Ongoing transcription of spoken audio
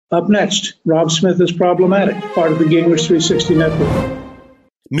Up next, Rob Smith is problematic, part of the Gingrich 360 Network.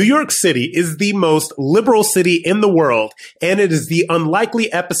 New York City is the most liberal city in the world, and it is the unlikely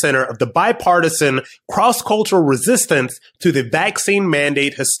epicenter of the bipartisan cross-cultural resistance to the vaccine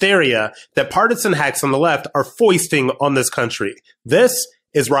mandate hysteria that partisan hacks on the left are foisting on this country. This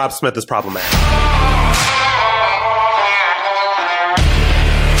is Rob Smith is problematic.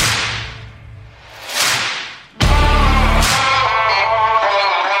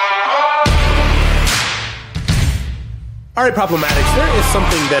 All right, Problematics, there is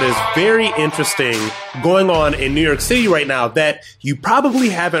something that is very interesting going on in New York City right now that you probably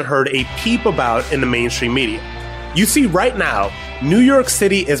haven't heard a peep about in the mainstream media. You see, right now, New York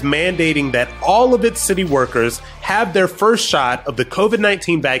City is mandating that all of its city workers have their first shot of the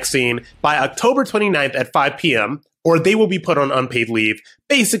COVID-19 vaccine by October 29th at 5 p.m., or they will be put on unpaid leave,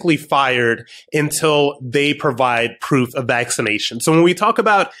 basically fired until they provide proof of vaccination. So when we talk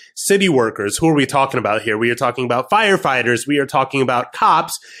about city workers, who are we talking about here? We are talking about firefighters. We are talking about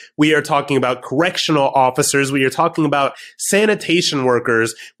cops. We are talking about correctional officers. We are talking about sanitation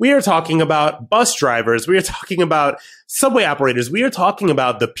workers. We are talking about bus drivers. We are talking about subway operators. We are talking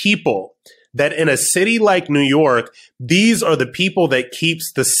about the people that in a city like New York, these are the people that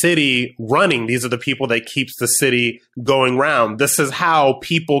keeps the city running. These are the people that keeps the city going round. This is how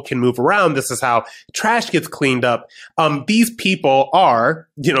people can move around. This is how trash gets cleaned up. These people are,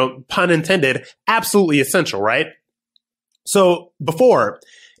 pun intended, absolutely essential, right? So before,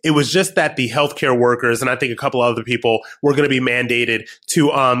 it was just that the healthcare workers, and I think a couple other people, were going to be mandated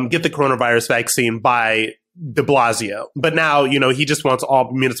to get the coronavirus vaccine by de Blasio. But now, he just wants all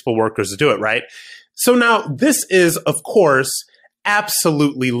municipal workers to do it, right? So now this is, of course,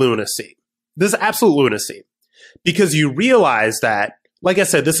 absolutely lunacy. This is absolute lunacy because you realize that, like I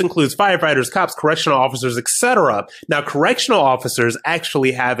said, this includes firefighters, cops, correctional officers, etc. Now, correctional officers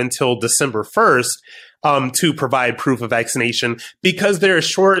actually have until December 1st to provide proof of vaccination because there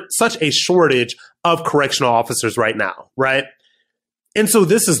is such a shortage of correctional officers right now, right? And so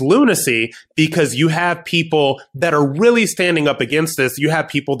this is lunacy because you have people that are really standing up against this. You have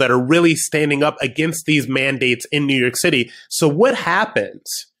people that are really standing up against these mandates in New York City. So what happens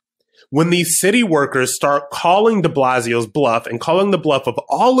when these city workers start calling de Blasio's bluff and calling the bluff of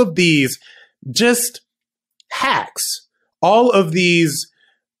all of these just hacks, all of these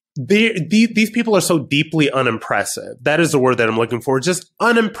people are so deeply unimpressive. That is the word that I'm looking for. Just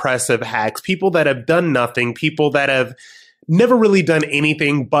unimpressive hacks, people that have done nothing, people that have never really done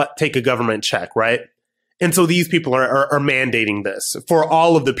anything but take a government check, right? And so these people are mandating this for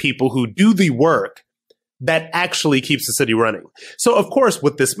all of the people who do the work that actually keeps the city running. So, of course,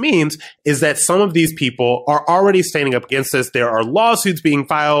 what this means is that some of these people are already standing up against this. There are lawsuits being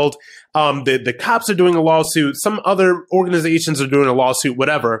filed. The cops are doing a lawsuit. Some other organizations are doing a lawsuit,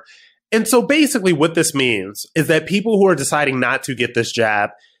 whatever. And so basically what this means is that people who are deciding not to get this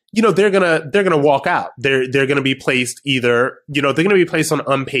jab, they're gonna walk out. They're gonna be placed they're gonna be placed on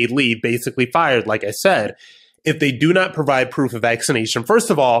unpaid leave, basically fired, like I said, if they do not provide proof of vaccination. First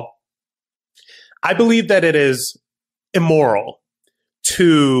of all, I believe that it is immoral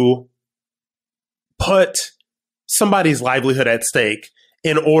to put somebody's livelihood at stake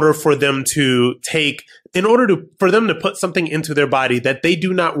in order for them to put something into their body that they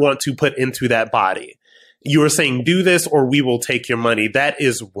do not want to put into that body. You are saying, do this or we will take your money. That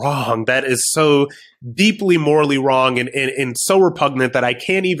is wrong. That is so deeply morally wrong and so repugnant that I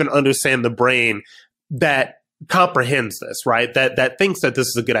can't even understand the brain that comprehends this, right? That thinks that this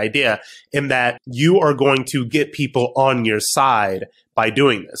is a good idea and that you are going to get people on your side by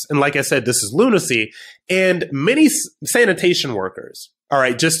doing this. And like I said, this is lunacy. And many sanitation workers, all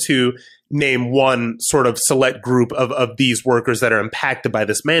right, just to name one sort of select group of these workers that are impacted by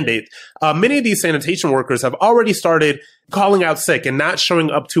this mandate. Many of these sanitation workers have already started calling out sick and not showing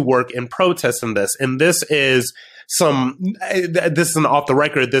up to work in protest in this. And this is this isn't off the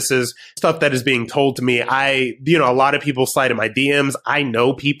record. This is stuff that is being told to me. A lot of people slide in my DMs. I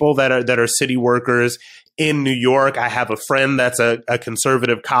know people that are city workers in New York. I have a friend that's a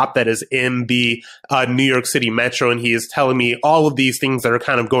conservative cop that is in the New York City Metro, and he is telling me all of these things that are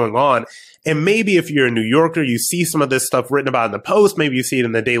kind of going on. And maybe if you're a New Yorker, you see some of this stuff written about in the Post, maybe you see it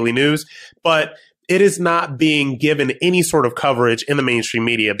in the Daily News, but it is not being given any sort of coverage in the mainstream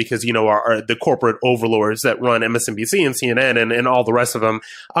media because, the corporate overlords that run MSNBC and CNN and all the rest of them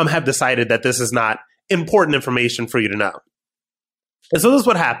have decided that this is not important information for you to know. And so this is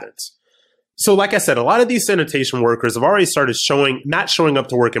what happens. So like I said, a lot of these sanitation workers have already started not showing up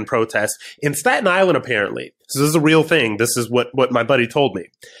to work in protest. In Staten Island, apparently, so this is a real thing. This is what my buddy told me.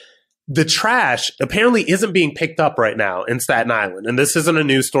 the trash apparently isn't being picked up right now in Staten Island. And this isn't a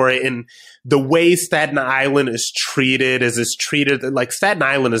news story. And the way Staten Island is treated like Staten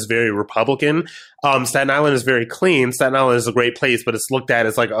Island is very Republican. Staten Island is very clean. Staten Island is a great place, but it's looked at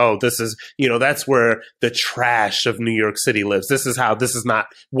as like, oh, this is, that's where the trash of New York City lives. This is not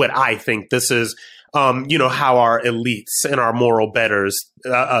what I think. This is, how our elites and our moral betters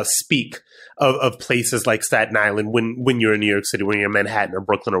speak of places like Staten Island when you're in New York City, when you're in Manhattan or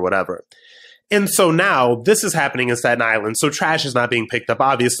Brooklyn or whatever. And so now this is happening in Staten Island. So trash is not being picked up,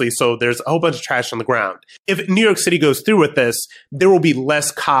 obviously. So there's a whole bunch of trash on the ground. If New York City goes through with this, there will be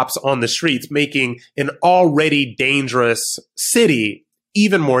less cops on the streets, making an already dangerous city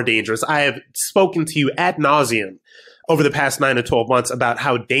even more dangerous. I have spoken to you ad nauseum over the past 9 to 12 months about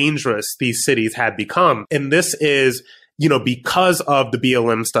how dangerous these cities have become. And this is, because of the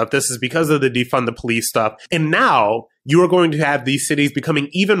BLM stuff. This is because of the defund the police stuff. And now you are going to have these cities becoming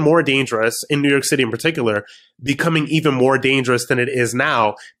even more dangerous, in New York City in particular, becoming even more dangerous than it is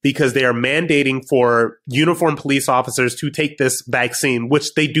now, because they are mandating for uniformed police officers to take this vaccine,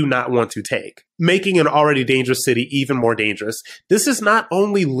 which they do not want to take, making an already dangerous city even more dangerous. This is not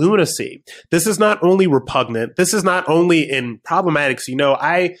only lunacy. This is not only repugnant. This is not only problematic. So,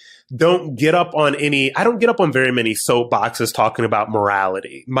 I don't get up on very many soapboxes talking about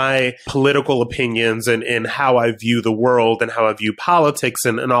morality, my political opinions and how I view the world and how I view politics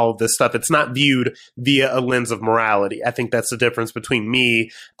and all of this stuff. It's not viewed via a lens of morality. I think that's the difference between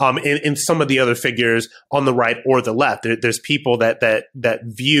me and some of the other figures on the right or the left. There's people that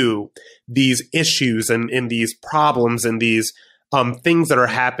view these issues and these problems and these things that are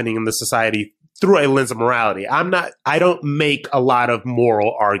happening in the society through a lens of morality. I don't make a lot of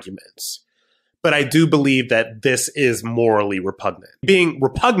moral arguments, but I do believe that this is morally repugnant. Being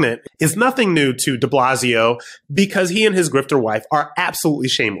repugnant is nothing new to de Blasio, because he and his grifter wife are absolutely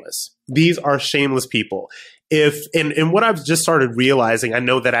shameless. These are shameless people. And what I've just started realizing, I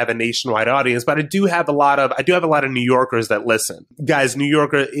know that I have a nationwide audience, but I do have a lot of New Yorkers that listen. Guys, New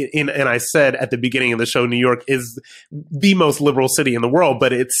Yorker, and I said at the beginning of the show, New York is the most liberal city in the world,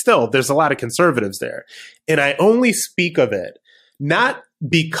 but there's a lot of conservatives there. And I only speak of it not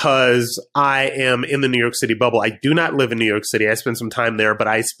because I am in the New York City bubble. I do not live in New York City. I spend some time there, but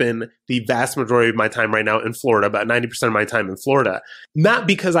I spend the vast majority of my time right now in Florida, about 90% of my time in Florida. Not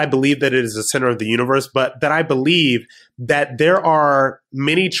because I believe that it is the center of the universe, but that I believe that there are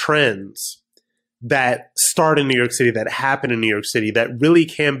many trends that start in New York City, that happen in New York City, that really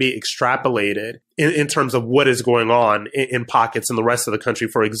can be extrapolated in terms of what is going on in pockets in the rest of the country.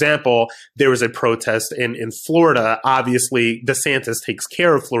 For example, there was a protest in Florida. Obviously, DeSantis takes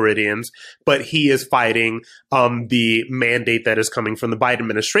care of Floridians, but he is fighting the mandate that is coming from the Biden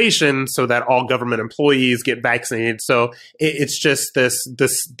administration so that all government employees get vaccinated. So it's just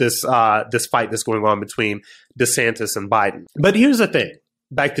this fight that's going on between DeSantis and Biden. But here's the thing,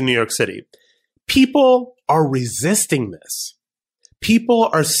 back to New York City. People are resisting this. People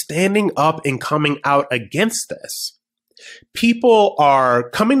are standing up and coming out against this. People are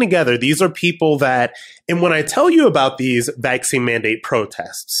coming together. These are people that, and when I tell you about these vaccine mandate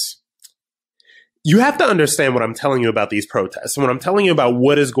protests, you have to understand what I'm telling you about these protests and when I'm telling you about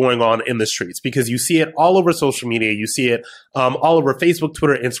what is going on in the streets, because you see it all over social media. You see it all over Facebook,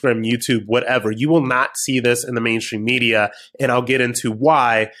 Twitter, Instagram, YouTube, whatever. You will not see this in the mainstream media, and I'll get into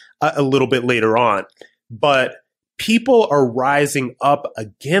why a little bit later on. But people are rising up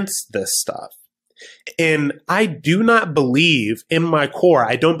against this stuff. And I do not believe in my core,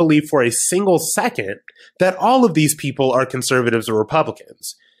 I don't believe for a single second that all of these people are conservatives or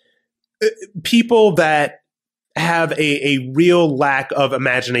Republicans. People that have a real lack of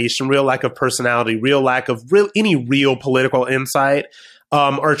imagination, real lack of personality, real lack of any real political insight,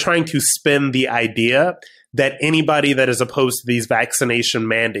 are trying to spin the idea that anybody that is opposed to these vaccination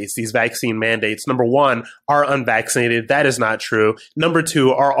mandates, these vaccine mandates, number one, are unvaccinated. That is not true. Number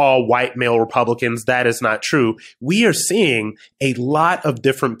two, are all white male Republicans. That is not true. We are seeing a lot of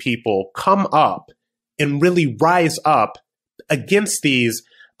different people come up and really rise up against these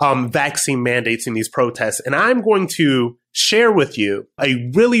vaccine mandates in these protests. And I'm going to share with you a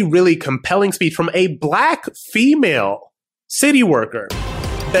really, really compelling speech from a Black female city worker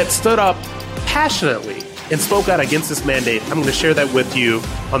that stood up passionately and spoke out against this mandate. I'm going to share that with you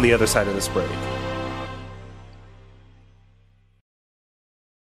on the other side of this break.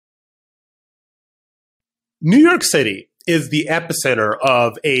 New York City is the epicenter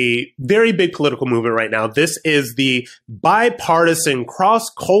of a very big political movement right now. This is the bipartisan,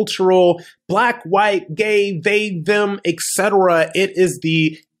 cross-cultural, black, white, gay, they, them, etc. It is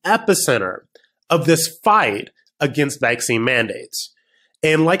the epicenter of this fight against vaccine mandates.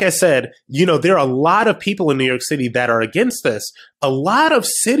 And like I said, there are a lot of people in New York City that are against this. A lot of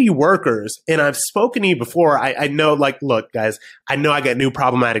city workers, and I've spoken to you before. I know, look, guys, I know I get new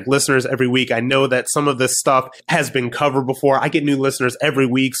problematic listeners every week. I know that some of this stuff has been covered before. I get new listeners every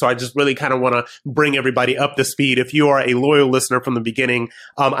week. So I just really kind of want to bring everybody up to speed. If you are a loyal listener from the beginning,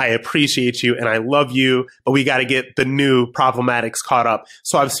 I appreciate you and I love you, but we got to get the new problematics caught up.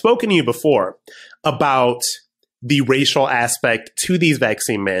 So I've spoken to you before about the racial aspect to these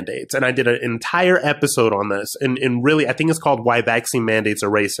vaccine mandates. And I did an entire episode on this. And really, I think it's called Why Vaccine Mandates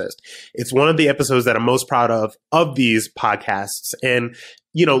Are Racist. It's one of the episodes that I'm most proud of these podcasts. And,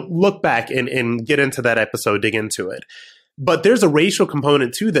 look back and get into that episode, dig into it. But there's a racial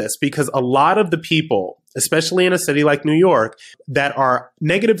component to this because a lot of the people, especially in a city like New York, that are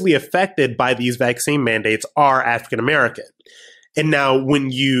negatively affected by these vaccine mandates are African American. And now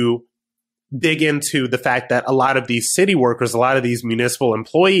when you dig into the fact that a lot of these city workers, a lot of these municipal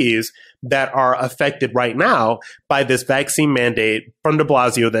employees that are affected right now by this vaccine mandate from de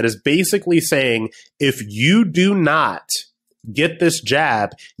Blasio that is basically saying, if you do not get this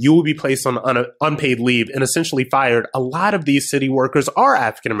jab, you will be placed on unpaid leave and essentially fired. A lot of these city workers are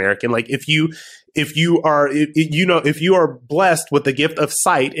African American. Like if you are blessed with the gift of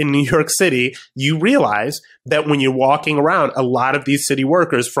sight in New York City, you realize that when you're walking around, a lot of these city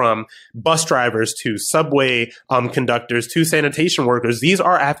workers, from bus drivers to subway conductors to sanitation workers, these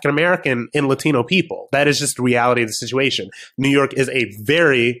are African American and Latino people. That is just the reality of the situation. New York is a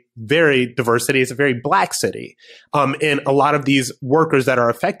very, very diverse city. It's a very black city. And a lot of these workers that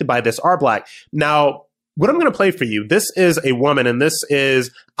are affected by this are black. Now, what I'm going to play for you, this is a woman, and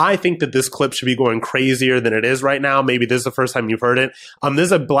I think that this clip should be going crazier than it is right now. Maybe this is the first time you've heard it. This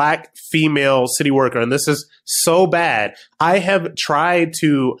is a black female city worker, and this is so bad. I have tried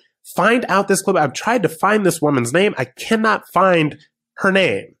to find out this clip. I've tried to find this woman's name. I cannot find her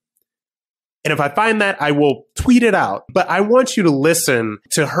name. And if I find that, I will tweet it out. But I want you to listen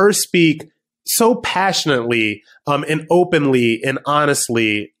to her speak so passionately and openly and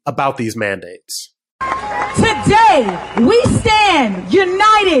honestly about these mandates. Today, we stand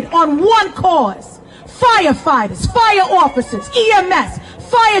united on one cause. Firefighters, fire officers, EMS,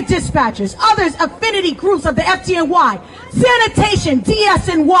 fire dispatchers, others affinity groups of the FDNY, sanitation,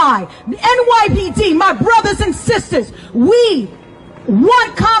 DSNY, NYPD, my brothers and sisters, we,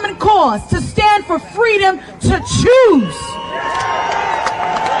 one common cause, to stand for freedom to choose.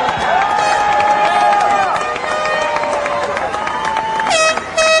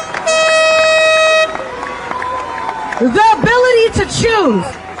 The ability to choose.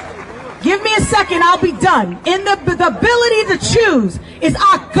 Give me a second, I'll be done. The ability to choose is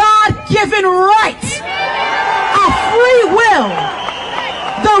our God-given right. Our free will.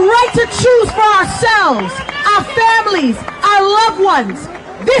 The right to choose for ourselves, our families, our loved ones.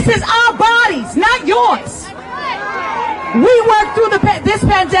 This is our bodies, not yours. We worked through this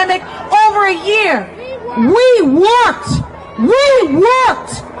pandemic over a year. We worked. We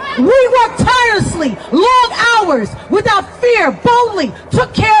worked tirelessly, long hours, without fear, boldly,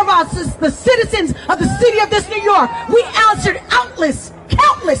 took care of us, the citizens of the city of this New York. We answered countless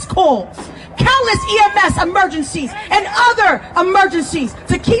calls, countless EMS emergencies and other emergencies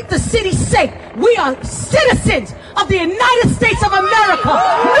to keep the city safe. We are citizens of the United States of America,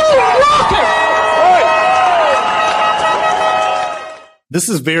 New Yorkers. This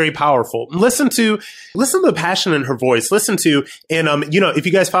is very powerful. Listen to the passion in her voice. Listen to, and if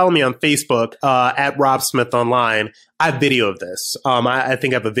you guys follow me on Facebook at Rob Smith Online, I have video of this. I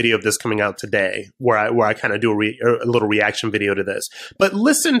think I have a video of this coming out today where I kind of do a little reaction video to this. But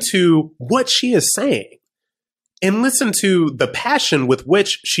listen to what she is saying, and listen to the passion with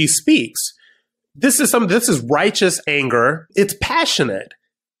which she speaks. This is righteous anger. It's passionate.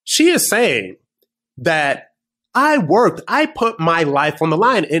 She is saying that I put my life on the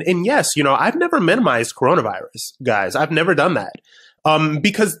line. And yes, I've never minimized coronavirus, guys. I've never done that.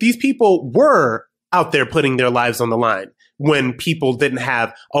 Because these people were out there putting their lives on the line when people didn't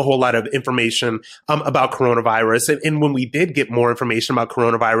have a whole lot of information about coronavirus. And when we did get more information about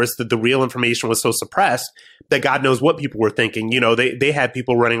coronavirus, the real information was so suppressed that God knows what people were thinking. They had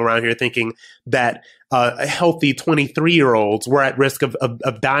people running around here thinking that healthy 23-year-olds were at risk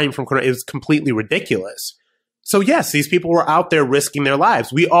of dying from corona. It was completely ridiculous. So yes, these people were out there risking their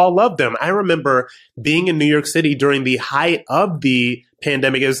lives. We all loved them. I remember being in New York City during the height of the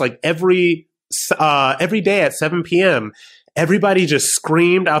pandemic. It was like every day at 7 p.m., everybody just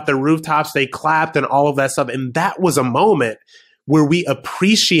screamed out their rooftops. They clapped and all of that stuff. And that was a moment where we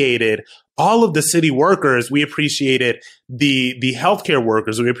appreciated all of the city workers. We appreciated the healthcare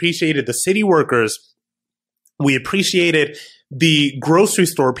workers. We appreciated the city workers. We appreciated the grocery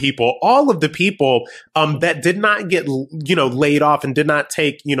store people, all of the people that did not get, laid off and did not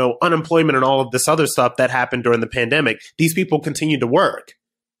take, unemployment and all of this other stuff that happened during the pandemic. These people continued to work.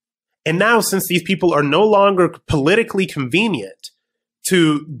 And now, since these people are no longer politically convenient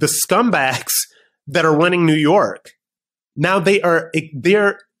to the scumbags that are running New York, now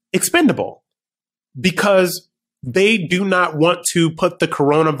they're expendable because they do not want to put the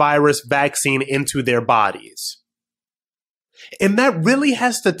coronavirus vaccine into their bodies. And that really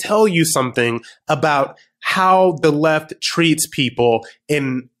has to tell you something about how the left treats people,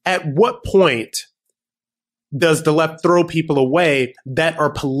 and at what point does the left throw people away that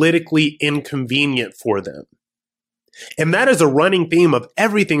are politically inconvenient for them. And that is a running theme of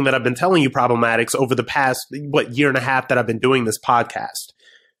everything that I've been telling you, Problematics, over the past, year and a half that I've been doing this podcast.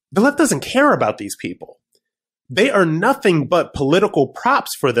 The left doesn't care about these people. They are nothing but political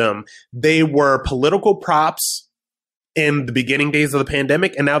props for them. They were political props in the beginning days of the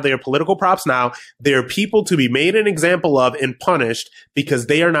pandemic, and now they are political props now. They are people to be made an example of and punished because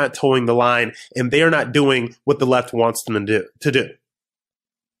they are not towing the line and they are not doing what the left wants them to do.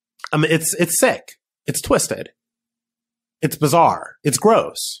 I mean, it's sick. It's twisted. It's bizarre. It's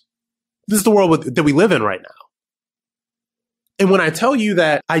gross. This is the world that we live in right now. And when I tell you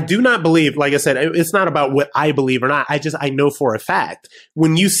that I do not believe, like I said, it's not about what I believe or not. I know for a fact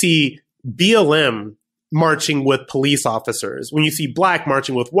when you see BLM marching with police officers, when you see Black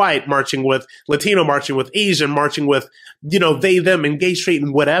marching with white, marching with Latino, marching with Asian, marching with, they, them, and gay, straight,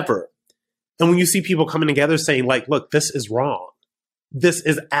 and whatever. And when you see people coming together saying, like, look, this is wrong. This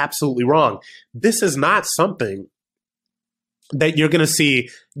is absolutely wrong. This is not something that you're going to see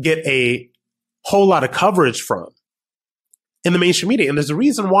get a whole lot of coverage from in the mainstream media. And there's a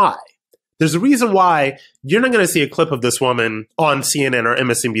reason why. There's a reason why you're not going to see a clip of this woman on CNN or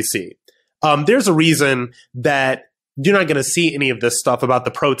MSNBC. There's a reason that you're not going to see any of this stuff about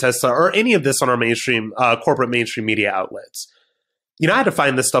the protests or any of this on our mainstream, corporate mainstream media outlets. I had to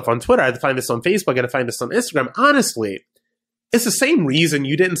find this stuff on Twitter. I had to find this on Facebook. I had to find this on Instagram. Honestly, it's the same reason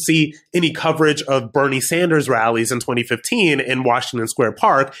you didn't see any coverage of Bernie Sanders rallies in 2015 in Washington Square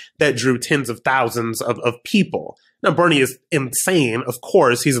Park that drew tens of thousands of people. Now, Bernie is insane. Of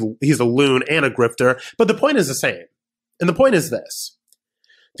course, he's a loon and a grifter, but the point is the same. And the point is this.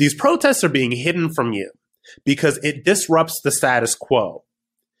 These protests are being hidden from you because it disrupts the status quo.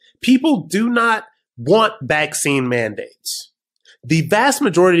 People do not want vaccine mandates. The vast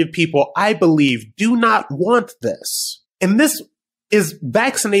majority of people, I believe, do not want this. And this is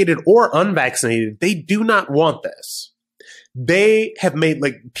vaccinated or unvaccinated. They do not want this.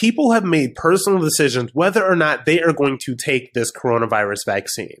 People have made personal decisions whether or not they are going to take this coronavirus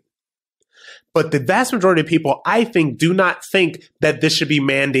vaccine. But the vast majority of people, I think, do not think that this should be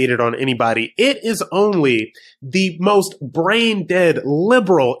mandated on anybody. It is only the most brain-dead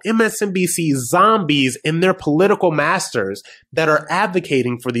liberal MSNBC zombies and their political masters that are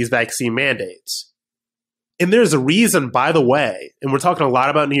advocating for these vaccine mandates. And there's a reason, by the way, and we're talking a lot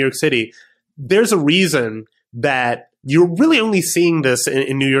about New York City, there's a reason that you're really only seeing this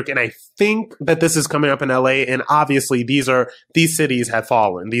in New York, and I think that this is coming up in LA, and obviously these cities have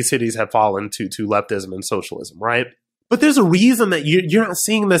fallen. These cities have fallen to leftism and socialism, right? But there's a reason that you're not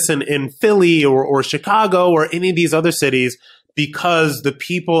seeing this in Philly or Chicago or any of these other cities, because the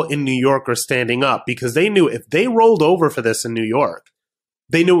people in New York are standing up, because they knew if they rolled over for this in New York,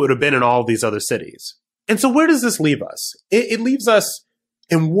 they knew it would have been in all of these other cities. And so where does this leave us? It leaves us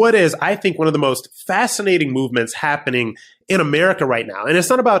in what is, I think, one of the most fascinating movements happening in America right now. And it's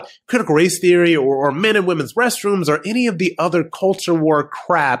not about critical race theory or men and women's restrooms or any of the other culture war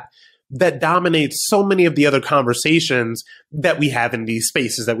crap that dominates so many of the other conversations that we have in these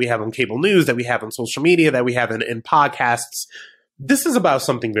spaces, that we have on cable news, that we have on social media, that we have in podcasts. This is about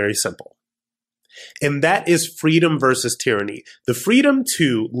something very simple. And that is freedom versus tyranny. The freedom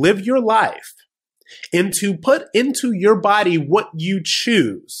to live your life and to put into your body what you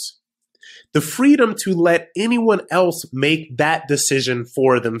choose. The freedom to let anyone else make that decision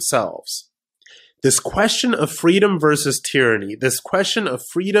for themselves. This question of freedom versus tyranny, this question of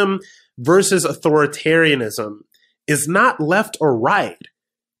freedom versus authoritarianism is not left or right.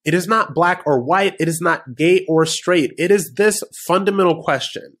 It is not black or white. It is not gay or straight. It is this fundamental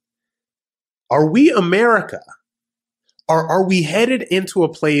question. Are we America? Are we headed into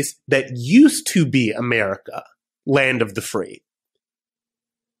a place that used to be America, land of the free?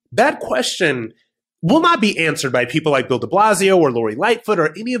 That question will not be answered by people like Bill de Blasio or Lori Lightfoot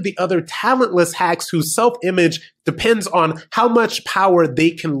or any of the other talentless hacks whose self-image depends on how much power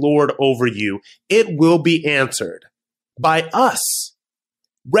they can lord over you. It will be answered by us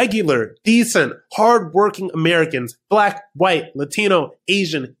regular, decent, hardworking Americans, black, white, Latino,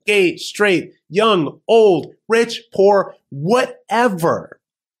 Asian, gay, straight, young, old, rich, poor, whatever.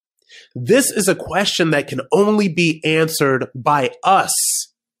 This is a question that can only be answered by us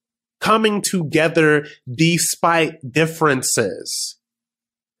coming together despite differences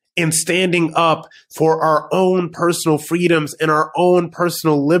and standing up for our own personal freedoms and our own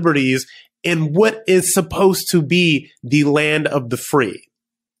personal liberties in what is supposed to be the land of the free.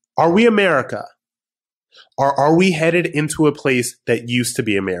 Are we America? Or are we headed into a place that used to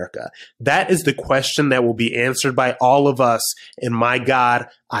be America? That is the question that will be answered by all of us. And my God,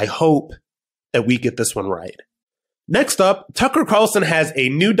 I hope that we get this one right. Next up, Tucker Carlson has a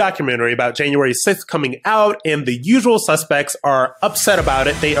new documentary about January 6th coming out, and the usual suspects are upset about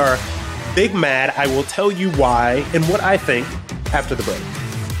it. They are big mad. I will tell you why and what I think after the break.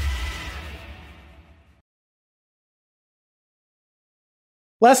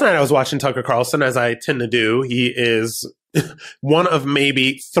 Last night I was watching Tucker Carlson, as I tend to do. He is one of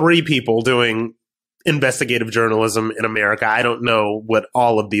maybe 3 people doing investigative journalism in America. I don't know what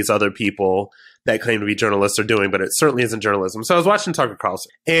all of these other people that claim to be journalists are doing, but it certainly isn't journalism. So I was watching Tucker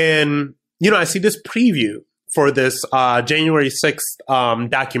Carlson, and, I see this preview for this January 6th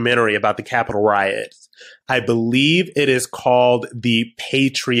documentary about the Capitol riots. I believe it is called The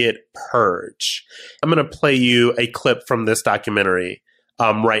Patriot Purge. I'm going to play you a clip from this documentary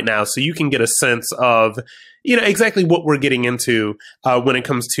right now, so you can get a sense of, exactly what we're getting into when it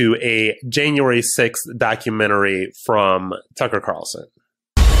comes to a January 6th documentary from Tucker Carlson.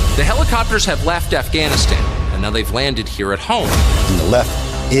 The helicopters have left Afghanistan, and now they've landed here at home. And the left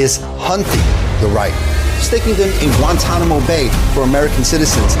is hunting the right, sticking them in Guantanamo Bay for American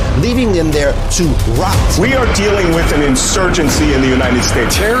citizens, leaving them there to rot. We are dealing with an insurgency in the United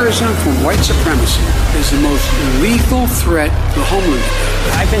States. Terrorism from white supremacy is the most lethal threat to homeland.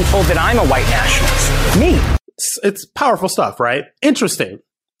 I've been told that I'm a white nationalist. Me. It's powerful stuff, right? Interesting,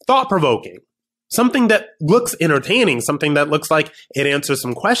 thought-provoking. Something that looks entertaining, something that looks like it answers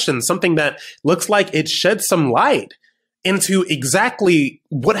some questions, something that looks like it sheds some light into exactly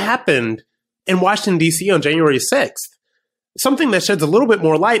what happened in Washington, D.C. on January 6th. Something that sheds a little bit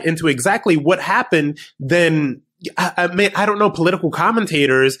more light into exactly what happened than, I don't know, political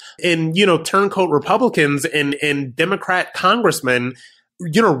commentators and, turncoat Republicans and Democrat congressmen,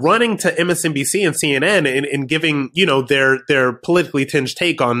 running to MSNBC and CNN and giving, their politically tinged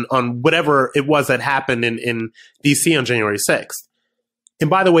take on whatever it was that happened in DC on January 6th. And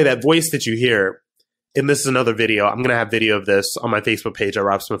by the way, that voice that you hear, and this is another video, I'm going to have video of this on my Facebook page at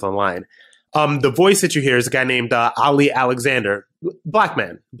Rob Smith Online. The voice that you hear is a guy named Ali Alexander, black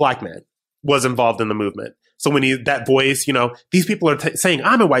man, was involved in the movement. So when that voice, these people are saying,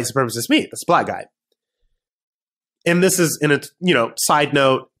 I'm a white supremacist, me, that's a black guy. And this is in a, side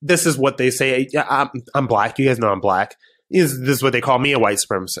note, this is what they say. Yeah, I'm black. You guys know I'm black. This is what they call me, a white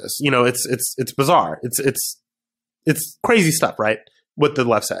supremacist. It's bizarre. It's crazy stuff, right? What the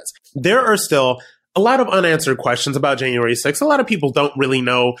left says. There are still a lot of unanswered questions about January 6th. A lot of people don't really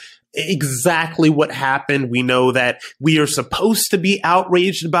know exactly what happened. We know that we are supposed to be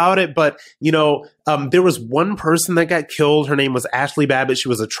outraged about it, but, there was one person that got killed. Her name was Ashley Babbitt. She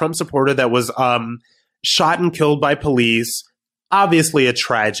was a Trump supporter that was, shot and killed by police. Obviously a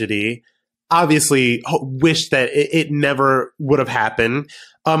tragedy. Obviously wish that it never would have happened.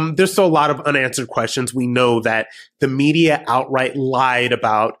 There's still a lot of unanswered questions. We know that the media outright lied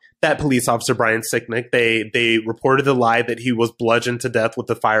about that police officer, Brian Sicknick. They reported the lie that he was bludgeoned to death with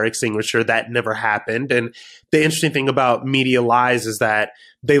a fire extinguisher. That never happened. And the interesting thing about media lies is that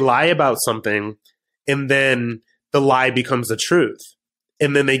they lie about something and then the lie becomes the truth.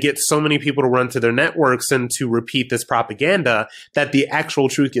 And then they get so many people to run to their networks and to repeat this propaganda that the actual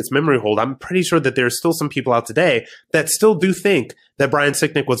truth gets memory hold. I'm pretty sure that there's still some people out today that still do think that Brian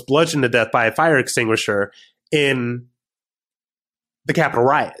Sicknick was bludgeoned to death by a fire extinguisher in the Capitol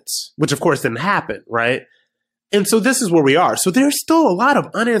riots, which of course didn't happen, right? And so this is where we are. So there's still a lot of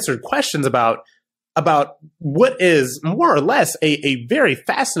unanswered questions about what is more or less a very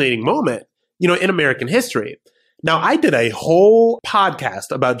fascinating moment, in American history. Now, I did a whole podcast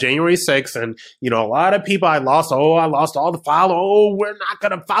about January 6th, and, a lot of people I lost all the follow. Oh, we're not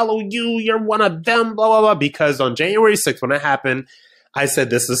going to follow you. You're one of them, blah, blah, blah. Because on January 6th, when it happened, I said,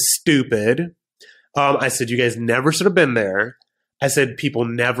 this is stupid. I said, you guys never should have been there. I said, people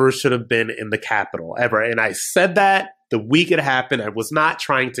never should have been in the Capitol ever. And I said that the week it happened. I was not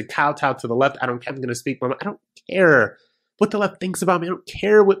trying to kowtow to the left. I'm going to speak my mind. I don't care what the left thinks about me. I don't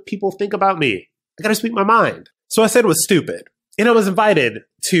care what people think about me. I got to speak my mind. So I said it was stupid. And I was invited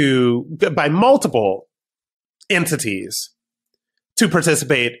by multiple entities to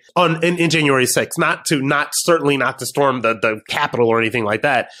participate in January 6th, certainly not to storm the Capitol or anything like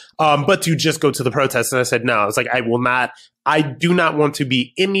that, but to just go to the protests. And I said, no, I was like, I do not want to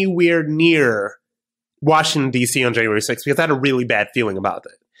be anywhere near Washington, D.C. on January 6th because I had a really bad feeling about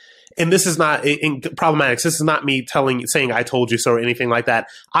it. And this is not problematic. This is not me saying I told you so or anything like that.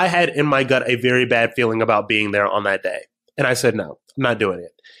 I had in my gut a very bad feeling about being there on that day. And I said, no, I'm not doing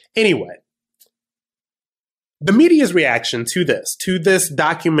it. Anyway, the media's reaction to this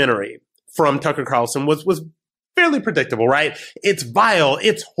documentary from Tucker Carlson was fairly predictable, right? It's vile.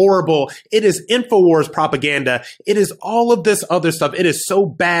 It's horrible. It is InfoWars propaganda. It is all of this other stuff. It is so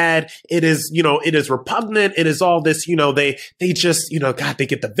bad. It is, it is repugnant. It is all this, they just, God, they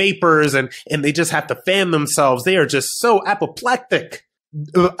get the vapors and they just have to fan themselves. They are just so apoplectic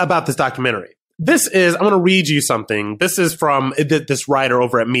about this documentary. I'm going to read you something. This is from this writer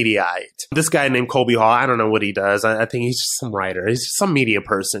over at Mediaite. This guy named Colby Hall. I don't know what he does. I think he's just some writer. He's just some media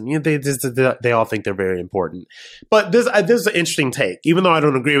person. They all think they're very important. But this is an interesting take. Even though I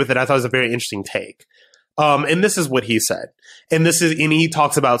don't agree with it, I thought it was a very interesting take. And this is what he said. And he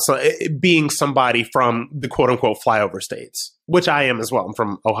talks about being somebody from the quote unquote flyover states, which I am as well. I'm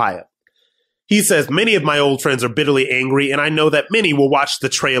from Ohio. He says, many of my old friends are bitterly angry, and I know that many will watch the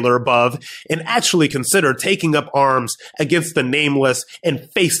trailer above and actually consider taking up arms against the nameless and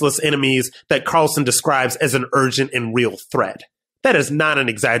faceless enemies that Carlson describes as an urgent and real threat. That is not an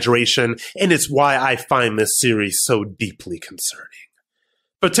exaggeration, and it's why I find this series so deeply concerning.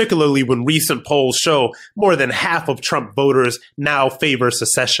 Particularly when recent polls show more than half of Trump voters now favor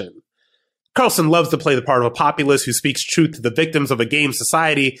secession. Carlson loves to play the part of a populist who speaks truth to the victims of a game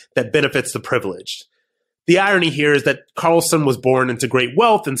society that benefits the privileged. The irony here is that Carlson was born into great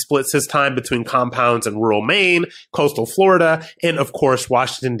wealth and splits his time between compounds in rural Maine, coastal Florida, and of course,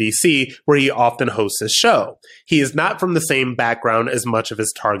 Washington, D.C., where he often hosts his show. He is not from the same background as much of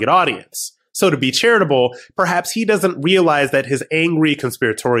his target audience. So to be charitable, perhaps he doesn't realize that his angry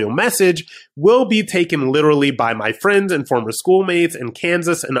conspiratorial message will be taken literally by my friends and former schoolmates in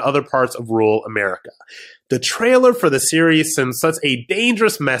Kansas and other parts of rural America. The trailer for the series sends such a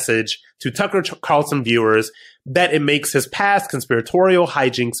dangerous message to Tucker Carlson viewers that it makes his past conspiratorial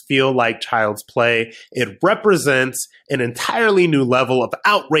hijinks feel like child's play. It represents an entirely new level of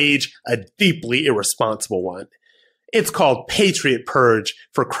outrage, a deeply irresponsible one. It's called Patriot Purge,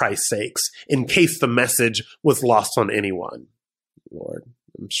 for Christ's sakes, in case the message was lost on anyone. Lord,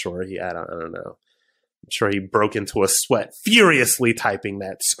 I'm sure I don't know. I'm sure he broke into a sweat, furiously typing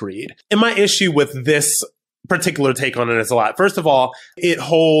that screed. And my issue with this particular take on it is a lot. First of all, it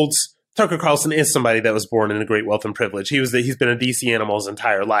holds Tucker Carlson is somebody that was born in a great wealth and privilege. He's been a DC animal his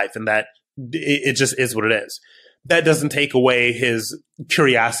entire life, and that it just is what it is. That doesn't take away his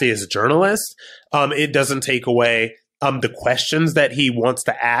curiosity as a journalist. It doesn't take away the questions that he wants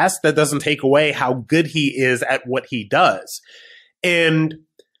to ask. That doesn't take away how good he is at what he does. And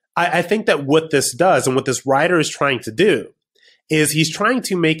I think that what this does and what this writer is trying to do is he's trying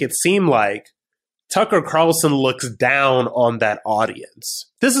to make it seem like Tucker Carlson looks down on that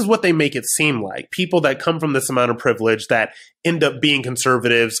audience. This is what they make it seem like. People that come from this amount of privilege that end up being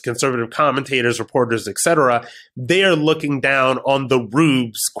conservatives, conservative commentators, reporters, etc. They are looking down on the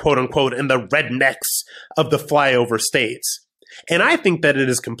rubes, quote unquote, and the rednecks of the flyover states. And I think that it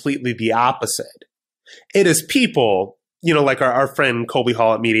is completely the opposite. It is people, like our friend Colby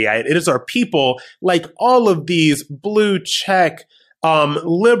Hall at Mediaite. It is our people like all of these blue check,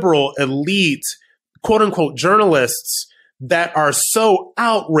 liberal elite, quote unquote, journalists that are so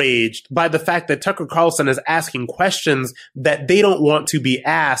outraged by the fact that Tucker Carlson is asking questions that they don't want to be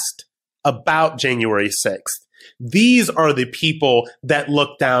asked about January 6th. These are the people that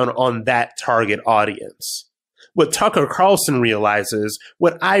look down on that target audience. What Tucker Carlson realizes,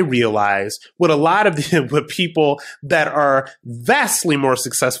 what I realize, what a lot of what people that are vastly more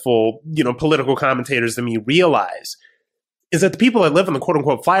successful, political commentators than me realize, is that the people that live in the quote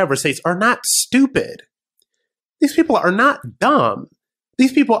unquote flyover states are not stupid. These people are not dumb.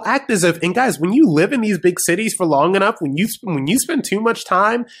 These people act as if, and guys, when you live in these big cities for long enough, when you spend too much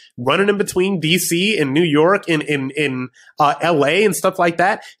time running in between DC and New York and in LA and stuff like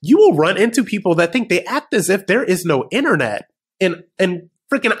that, you will run into people that think they act as if there is no internet in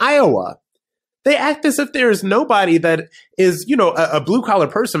freaking Iowa. They act as if there is nobody that is, a blue collar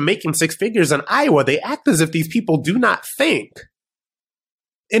person making six figures in Iowa. They act as if these people do not think.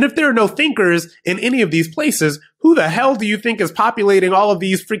 And if there are no thinkers in any of these places, who the hell do you think is populating all of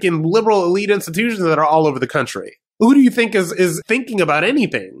these freaking liberal elite institutions that are all over the country? Who do you think is thinking about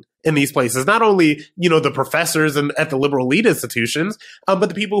anything in these places? Not only, the professors and at the liberal elite institutions, but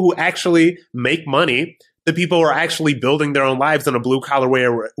the people who actually make money the people who are actually building their own lives in a blue collar way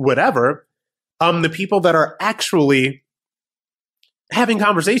or whatever, the people that are actually having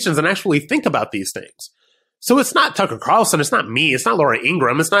conversations and actually think about these things. So it's not Tucker Carlson. It's not me. It's not Laura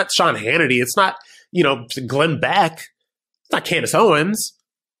Ingraham. It's not Sean Hannity. It's not, Glenn Beck. It's not Candace Owens.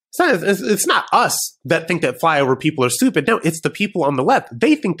 It's not us that think that flyover people are stupid. No, it's the people on the left.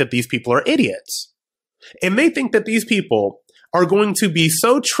 They think that these people are idiots. And they think that these people are going to be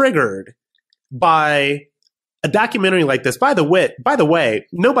so triggered by a documentary like this. By the way,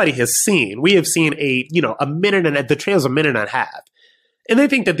 nobody has seen. We have seen a minute and the trail's a minute and a half. And they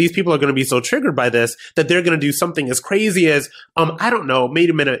think that these people are going to be so triggered by this that they're going to do something as crazy as,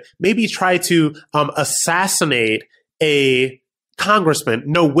 maybe try to assassinate a congressman.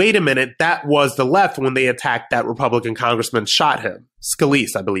 No, wait a minute. That was the left when they attacked that Republican congressman, shot him.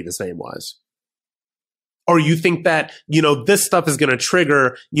 Scalise, I believe his name was. Or you think that, this stuff is going to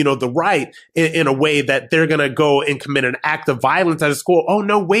trigger, the right in a way that they're going to go and commit an act of violence at a school. Oh,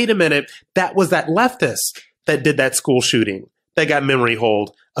 no, wait a minute. That was that leftist that did that school shooting that got memory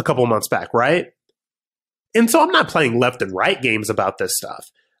hold a couple months back, right? And so I'm not playing left and right games about this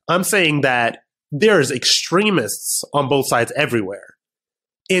stuff. I'm saying that there's extremists on both sides everywhere.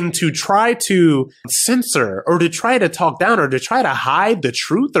 And to try to censor or to try to talk down or to try to hide the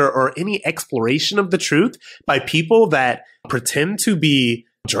truth or any exploration of the truth by people that pretend to be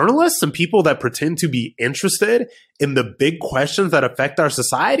journalists and people that pretend to be interested in the big questions that affect our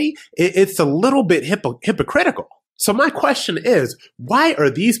society, it's a little bit hypocritical. So my question is, why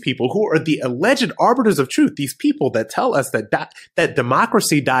are these people who are the alleged arbiters of truth, these people that tell us that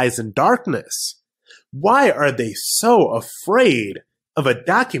democracy dies in darkness, why are they so afraid of a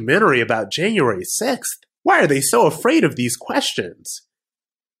documentary about January 6th? Why are they so afraid of these questions?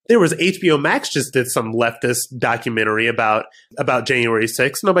 There was HBO Max just did some leftist documentary about January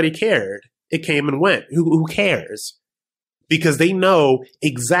 6th. Nobody cared. It came and went. Who cares? Because they know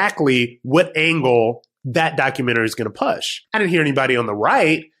exactly what angle that documentary is going to push. I didn't hear anybody on the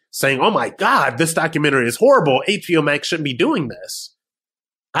right saying, oh my God, this documentary is horrible. HBO Max shouldn't be doing this.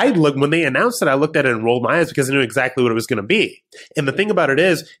 When they announced it, I looked at it and rolled my eyes because I knew exactly what it was going to be. And the thing about it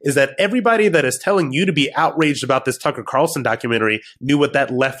is that everybody that is telling you to be outraged about this Tucker Carlson documentary knew what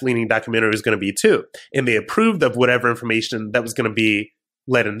that left-leaning documentary was going to be too. And they approved of whatever information that was going to be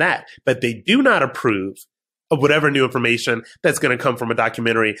led in that. But they do not approve of whatever new information that's going to come from a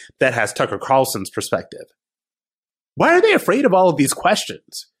documentary that has Tucker Carlson's perspective. Why are they afraid of all of these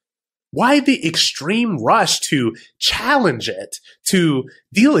questions? Why the extreme rush to challenge it, to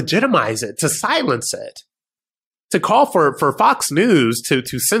delegitimize it, to silence it, to call for Fox News to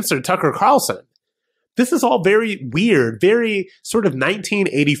censor Tucker Carlson? This is all very weird, very sort of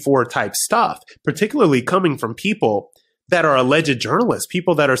 1984 type stuff, particularly coming from people that are alleged journalists,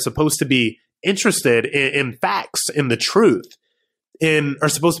 people that are supposed to be interested in facts, in the truth, are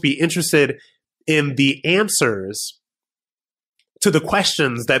supposed to be interested in the answers to the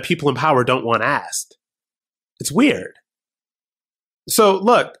questions that people in power don't want asked. It's weird. So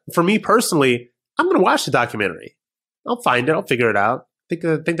look, for me personally, I'm going to watch the documentary. I'll find it. I'll figure it out. I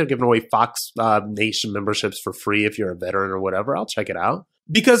think they're giving away Fox Nation memberships for free if you're a veteran or whatever. I'll check it out.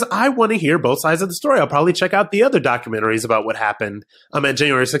 Because I want to hear both sides of the story. I'll probably check out the other documentaries about what happened at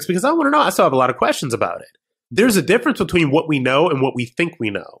January 6th because I want to know. I still have a lot of questions about it. There's a difference between what we know and what we think we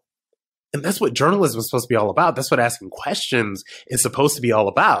know. And that's what journalism is supposed to be all about. That's what asking questions is supposed to be all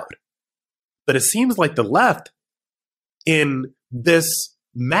about. But it seems like the left, in this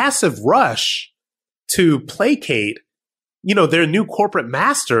massive rush to placate, their new corporate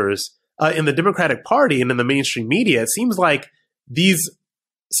masters in the Democratic Party and in the mainstream media, it seems like these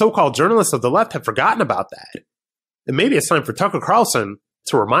so-called journalists of the left have forgotten about that. And maybe it's time for Tucker Carlson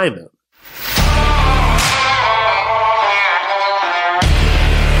to remind them.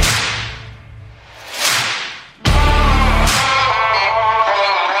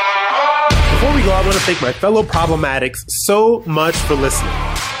 Before we go, I want to thank my fellow problematics so much for listening.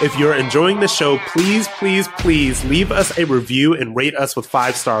 If you're enjoying the show, please, please, please leave us a review and rate us with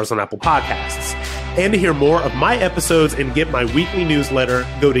 5 stars on Apple Podcasts. And to hear more of my episodes and get my weekly newsletter,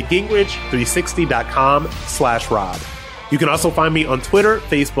 go to gingrich360.com/Rob. You can also find me on Twitter,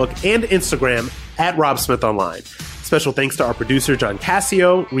 Facebook, and Instagram at RobSmithOnline. Special thanks to our producer, John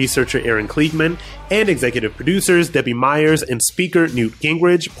Cassio, researcher Aaron Kliegman, and executive producers Debbie Myers and speaker Newt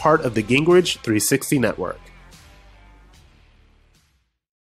Gingrich, part of the Gingrich 360 Network.